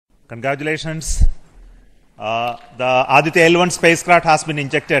Congratulations. The Aditya-L1 spacecraft has been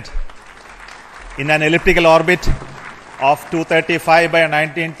injected in an elliptical orbit of 235 by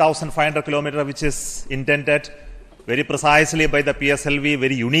 19,500 kilometers, which is intended very precisely by the PSLV,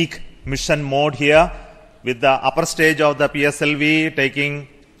 very unique mission mode here, with the upper stage of the PSLV taking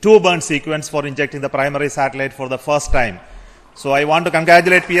two burn sequence for injecting the primary satellite for the first time. So I want to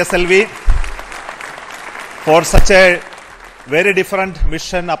congratulate PSLV for such a very different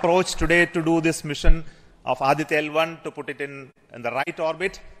mission approach today to do this mission of Aditya-L1 to put it in the right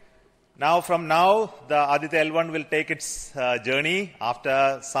orbit. From now, the Aditya-L1 will take its journey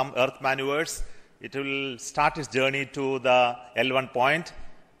after some Earth maneuvers. It will start its journey to the L1 point,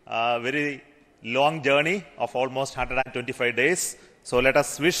 very long journey of almost 125 days. So let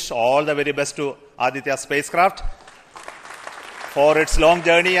us wish all the very best to Aditya spacecraft for its long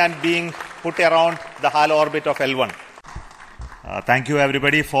journey and being put around the halo orbit of L1. Thank you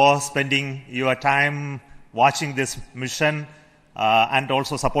everybody for spending your time watching this mission and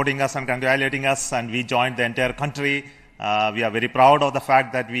also supporting us and congratulating us, and we joined the entire country. We are very proud of the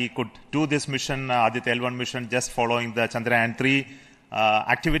fact that we could do this mission, Aditya-L1 mission, just following the Chandrayaan-3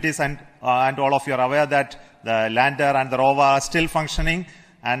 activities, and all of you are aware that the lander and the rover are still functioning,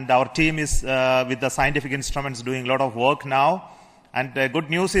 and our team is with the scientific instruments doing a lot of work now. And the good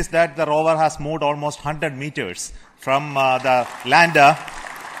news is that the rover has moved almost 100 meters from the lander,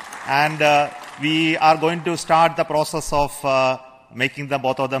 and we are going to start the process of making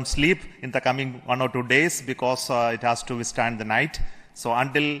both of them sleep in the coming 1 or 2 days, because it has to withstand the night. So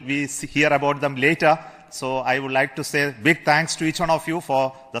until we hear about them later, so I would like to say big thanks to each one of you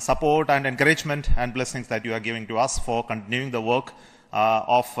for the support and encouragement and blessings that you are giving to us for continuing the work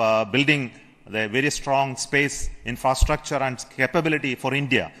of building the very strong space infrastructure and capability for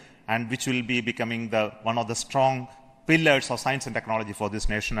India, and which will be becoming one of the strong pillars of science and technology for this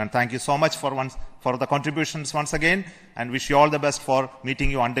nation. And thank you so much for the contributions once again, and wish you all the best for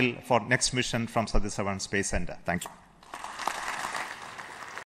meeting you for next mission from Satish Dhawan Space Center. Thank you.